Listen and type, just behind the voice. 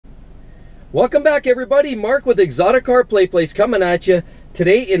Welcome back, everybody. Mark with Exotic Car Play Place coming at you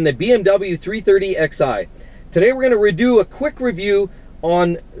today in the BMW 330xi. Today we're going to do a quick review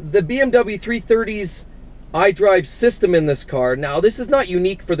on the BMW 330's iDrive system in this car. Now, this is not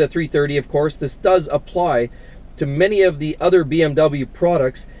unique for the 330, of course. This does apply to many of the other BMW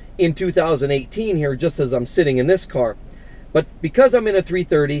products in 2018 here, just as I'm sitting in this car. But because I'm in a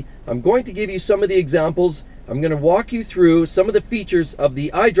 330, I'm going to give you some of the examples. I'm going to walk you through some of the features of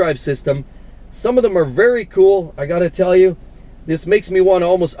the iDrive system. Some of them are very cool. I gotta tell you, this makes me want to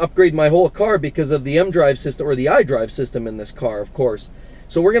almost upgrade my whole car because of the mDrive system, or the iDrive system in this car, of course.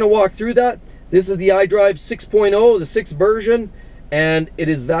 So we're gonna walk through that. This is the iDrive 6.0, the 6th version, and it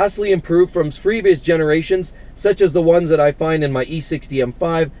is vastly improved from previous generations, such as the ones that I find in my E60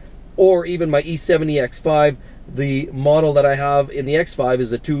 M5 or even my E70 X5. The model that I have in the X5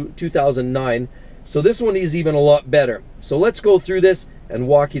 is a 2009. So this one is even a lot better. So let's go through this and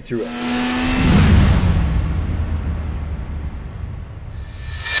walk you through it.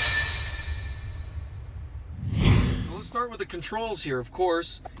 Start with the controls here, of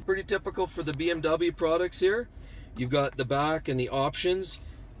course. Pretty typical for the BMW products here. You've got the back and the options.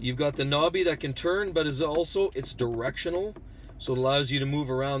 You've got the knobby that can turn, but it's directional, so it allows you to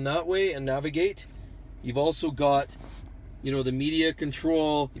move around that way and navigate. You've also got, the media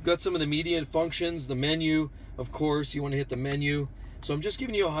control. You've got some of the media functions, the menu, of course. You want to hit the menu. So I'm just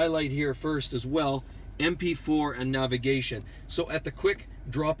giving you a highlight here first as well. MP4 and navigation. So at the quick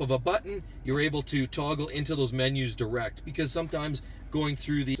drop of a button, you're able to toggle into those menus direct, because sometimes going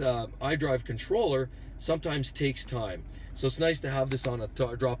through the iDrive controller sometimes takes time. So it's nice to have this on a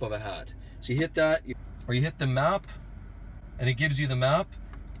drop of a hat. So you hit that, or you hit the map, and it gives you the map.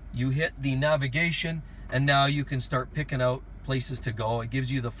 You hit the navigation, and now you can start picking out places to go. It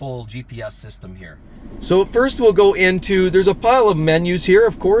gives you the full GPS system here. So first we'll go into, there's a pile of menus here,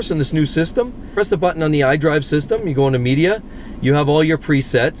 of course, in this new system. Press the button on the iDrive system, you go into media, you have all your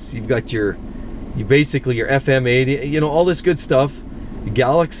presets, you've got basically your FM 80, all this good stuff.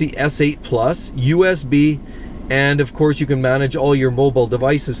 Galaxy S8 Plus, USB, and of course you can manage all your mobile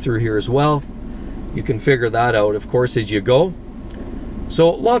devices through here as well. You can figure that out, of course, as you go. So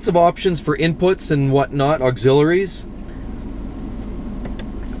lots of options for inputs and whatnot, auxiliaries.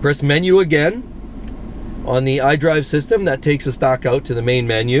 Press menu again on the iDrive system. That takes us back out to the main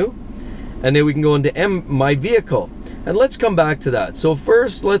menu, and then we can go into My Vehicle, and let's come back to that. So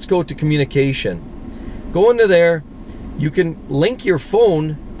first, let's go to communication. Go into there. You can link your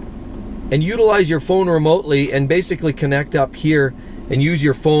phone and utilize your phone remotely, and basically connect up here and use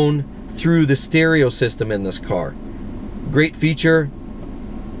your phone through the stereo system in this car. Great feature.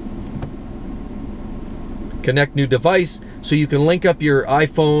 Connect new device, so you can link up your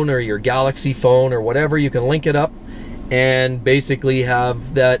iPhone or your Galaxy phone or whatever. You can link it up and basically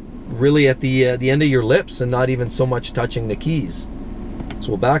have that really at the end of your lips and not even so much touching the keys. So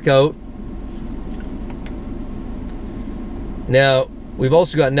we'll back out. Now we've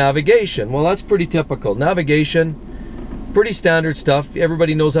also got navigation. Well, that's pretty typical. Navigation, pretty standard stuff.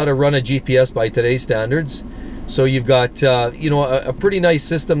 Everybody knows how to run a GPS by today's standards. So you've got a pretty nice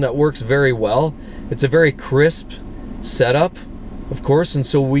system that works very well. It's a very crisp setup, of course, and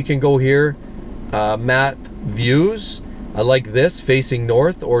so we can go here, map views. I like this, facing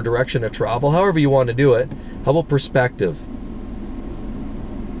north or direction of travel, however you want to do it. How about perspective?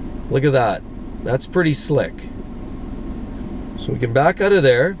 Look at that. That's pretty slick. So we can back out of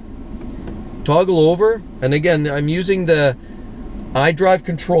there, toggle over, and again, I'm using the iDrive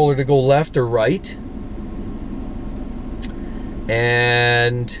controller to go left or right.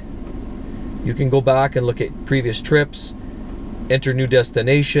 And you can go back and look at previous trips, enter new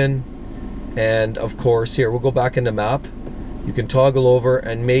destination, and of course here, we'll go back into map. You can toggle over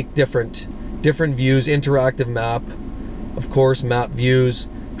and make different views, interactive map, of course, map views.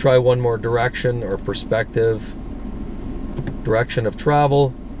 Try one more direction or perspective, direction of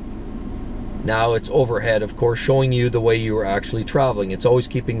travel. Now it's overhead, of course, showing you the way you are actually traveling. It's always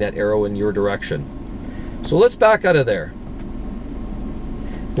keeping that arrow in your direction. So let's back out of there.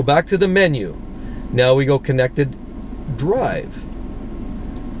 Go back to the menu. Now we go connected drive.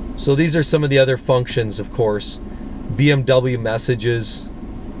 So these are some of the other functions, of course. BMW messages.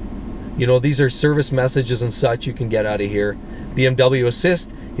 These are service messages and such you can get out of here. BMW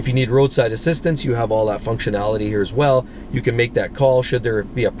Assist. If you need roadside assistance, you have all that functionality here as well. You can make that call should there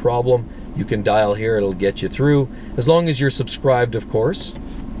be a problem. You can dial here, it'll get you through. As long as you're subscribed, of course.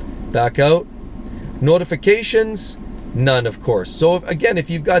 Back out. Notifications. None, of course. So again, if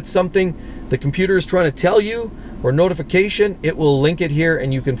you've got something the computer is trying to tell you, or notification, it will link it here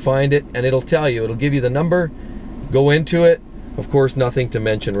and you can find it and it'll tell you. It'll give you the number, go into it. Of course, nothing to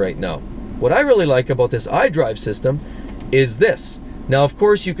mention right now. What I really like about this iDrive system is this. Now, of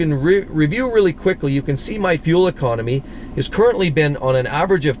course, you can review really quickly. You can see my fuel economy has currently been on an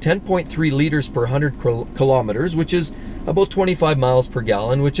average of 10.3 liters per 100 kilometers, which is about 25 miles per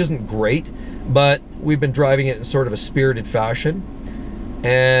gallon, which isn't great, but we've been driving it in sort of a spirited fashion.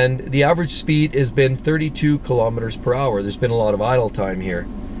 And the average speed has been 32 kilometers per hour. There's been a lot of idle time here.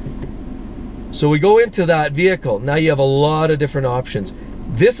 So we go into that vehicle. Now you have a lot of different options.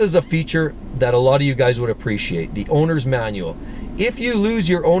 This is a feature that a lot of you guys would appreciate, the owner's manual. If you lose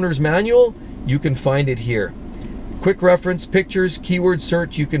your owner's manual, you can find it here. Quick reference, pictures, keyword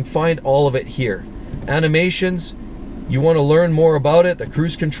search, you can find all of it here. Animations, you want to learn more about it, the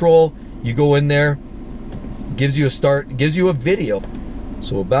cruise control, you go in there, gives you a start, gives you a video.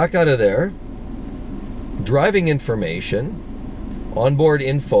 So we'll back out of there. Driving information, onboard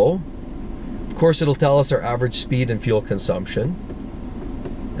info. Of course, it'll tell us our average speed and fuel consumption.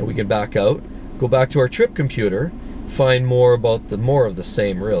 And we can back out, go back to our trip computer, find more about more of the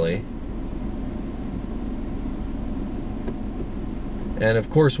same, really. And of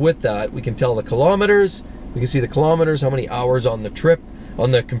course, with that, we can tell the kilometers. We can see the kilometers, how many hours on the trip,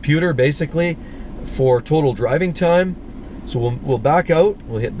 on the computer, basically, for total driving time. So we'll back out,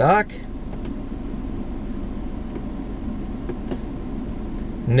 we'll hit back.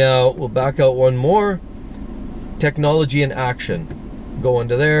 Now we'll back out one more. Technology in action. Go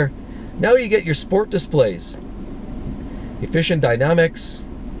into there. Now you get your sport displays. Efficient dynamics.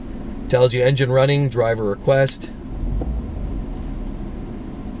 Tells you engine running, driver request.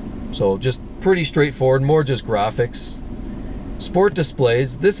 So just pretty straightforward, more just graphics. Sport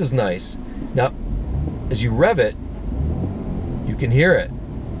displays, this is nice. Now, as you rev it, you can hear it.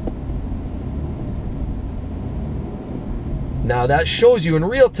 Now that shows you in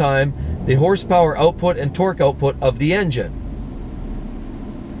real time the horsepower output and torque output of the engine.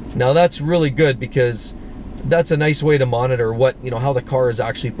 Now that's really good because that's a nice way to monitor what, how the car is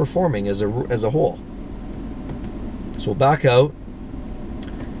actually performing as a whole. So we'll back out,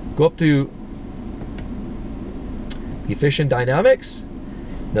 go up to efficient dynamics.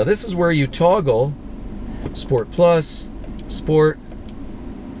 Now this is where you toggle Sport Plus, Sport,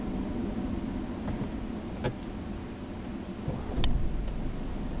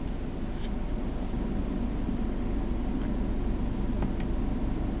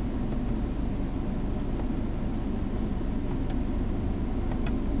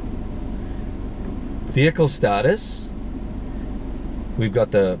 vehicle status. We've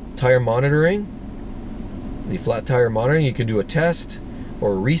got the tire monitoring, the flat tire monitoring. You can do a test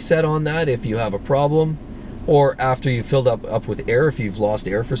or a reset on that if you have a problem, or after you filled up with air, if you've lost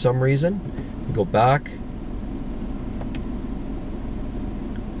air for some reason. You go back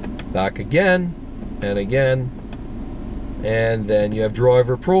again and again, and then you have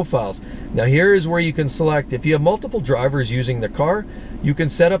driver profiles. Now here is where you can select, if you have multiple drivers using the car, you can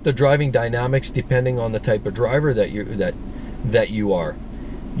set up the driving dynamics depending on the type of driver that you are.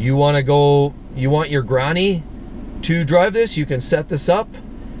 You want your granny to drive this, you can set this up,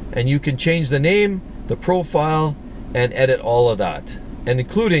 and you can change the name, the profile, and edit all of that, and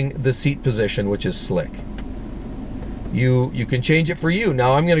including the seat position, which is slick. You can change it for you.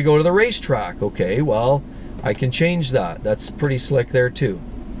 Now I'm going to go to the racetrack. Okay, well, I can change that. That's pretty slick there too.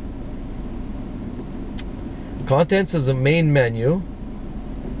 Contents is a main menu.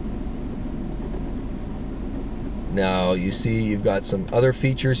 Now you see you've got some other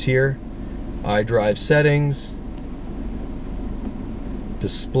features here. iDrive settings,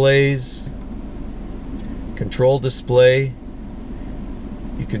 displays, control display.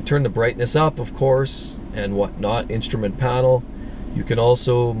 You can turn the brightness up, of course, and whatnot. Instrument panel. You can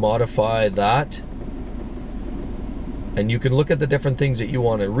also modify that. And you can look at the different things that you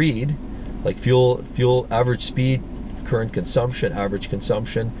want to read, like fuel average speed, current consumption, average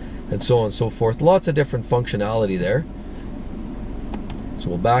consumption, and so on and so forth. Lots of different functionality there. So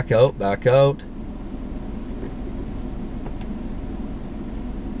we'll back out.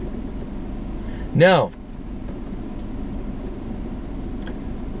 Now,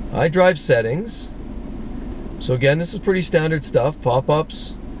 iDrive settings. So again, this is pretty standard stuff.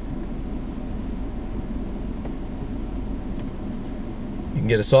 Pop-ups. You can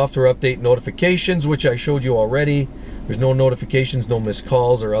get a software update notifications, which I showed you already. There's no notifications, no missed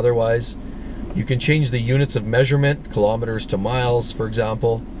calls or otherwise. You can change the units of measurement, kilometers to miles, for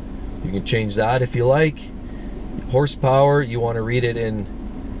example. You can change that if you like. Horsepower, you want to read it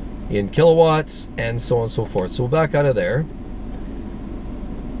in kilowatts, and so on and so forth. So we'll back out of there.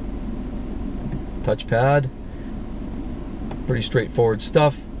 Touchpad. Pretty straightforward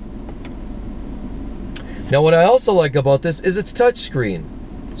stuff. Now what I also like about this is it's touchscreen.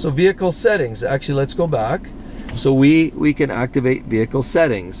 So vehicle settings, actually let's go back. So we can activate vehicle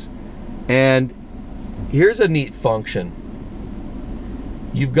settings. And here's a neat function.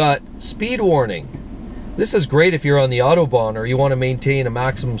 You've got speed warning. This is great if you're on the Autobahn or you want to maintain a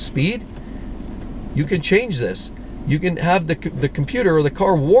maximum speed. You can change this. You can have the computer or the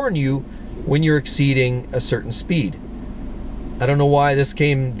car warn you when you're exceeding a certain speed. I don't know why this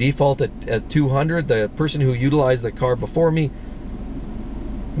came default at 200. The person who utilized the car before me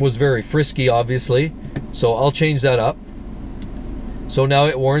was very frisky, obviously. So I'll change that up. So now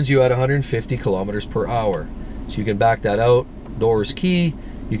it warns you at 150 kilometers per hour. So you can back that out. Doors key.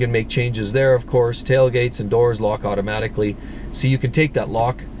 You can make changes there, of course. Tailgates and doors lock automatically. See, you can take that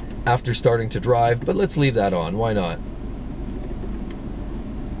lock after starting to drive, but let's leave that on. Why not?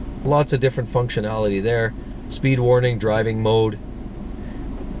 Lots of different functionality there. Speed warning, driving mode.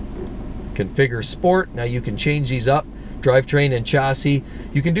 Configure sport. Now you can change these up. Drivetrain and chassis.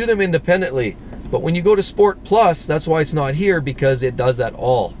 You can do them independently, but when you go to Sport Plus, that's why it's not here, because it does that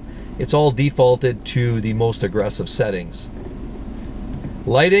all. It's all defaulted to the most aggressive settings.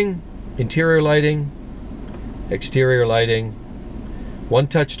 Lighting, interior lighting, exterior lighting. One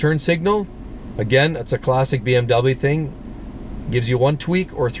touch turn signal. Again, that's a classic BMW thing. Gives you one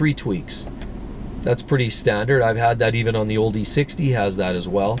tweak or 3 tweaks. That's pretty standard. I've had that even on the old E60, has that as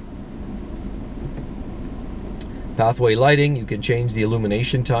well. Pathway lighting, you can change the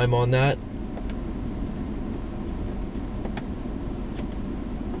illumination time on that.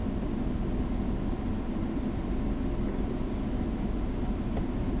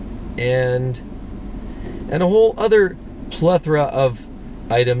 And a whole other plethora of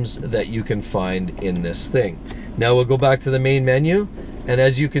items that you can find in this thing. Now we'll go back to the main menu, and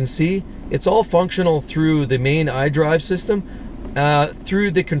as you can see, it's all functional through the main iDrive system,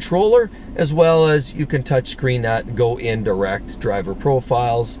 through the controller, as well as you can touch screen that and go in direct. Driver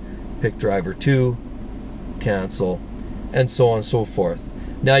profiles, pick driver 2, cancel, and so on and so forth.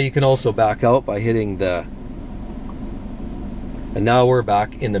 Now you can also back out by hitting the, and now we're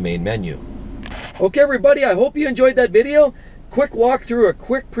back in the main menu. Okay everybody, I hope you enjoyed that video. Quick walkthrough, a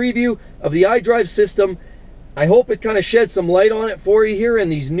quick preview of the iDrive system. I hope it kind of shed some light on it for you here in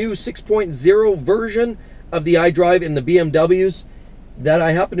these new 6.0 version of the iDrive in the BMWs that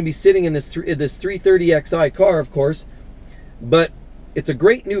I happen to be sitting in this 330xi car, of course. But it's a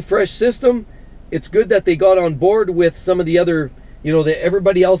great new fresh system. It's good that they got on board with some of the other, you know, that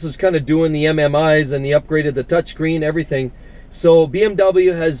everybody else is kind of doing the MMIs and the upgraded the touchscreen, everything. So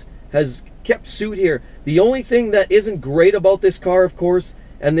BMW has kept suit here. The only thing that isn't great about this car, of course,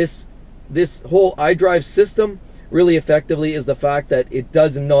 and this whole iDrive system really effectively, is the fact that it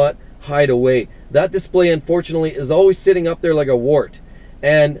does not hide away. That display, unfortunately, is always sitting up there like a wart.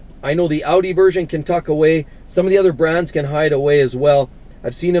 And I know the Audi version can tuck away. Some of the other brands can hide away as well.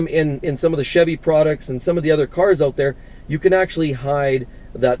 I've seen them in some of the Chevy products and some of the other cars out there. You can actually hide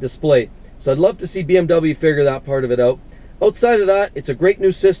that display. So I'd love to see BMW figure that part of it out. Outside of that, it's a great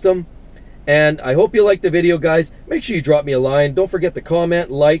new system. And I hope you liked the video, guys. Make sure you drop me a line. Don't forget to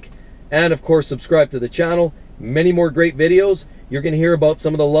comment, like, and of course subscribe to the channel. Many more great videos. You're going to hear about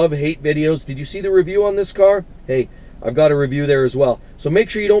some of the love-hate videos. Did you see the review on this car? Hey, I've got a review there as well. So make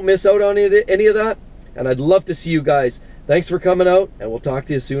sure you don't miss out on any of that. And I'd love to see you guys. Thanks for coming out, and we'll talk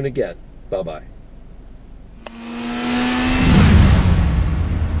to you soon again. Bye-bye.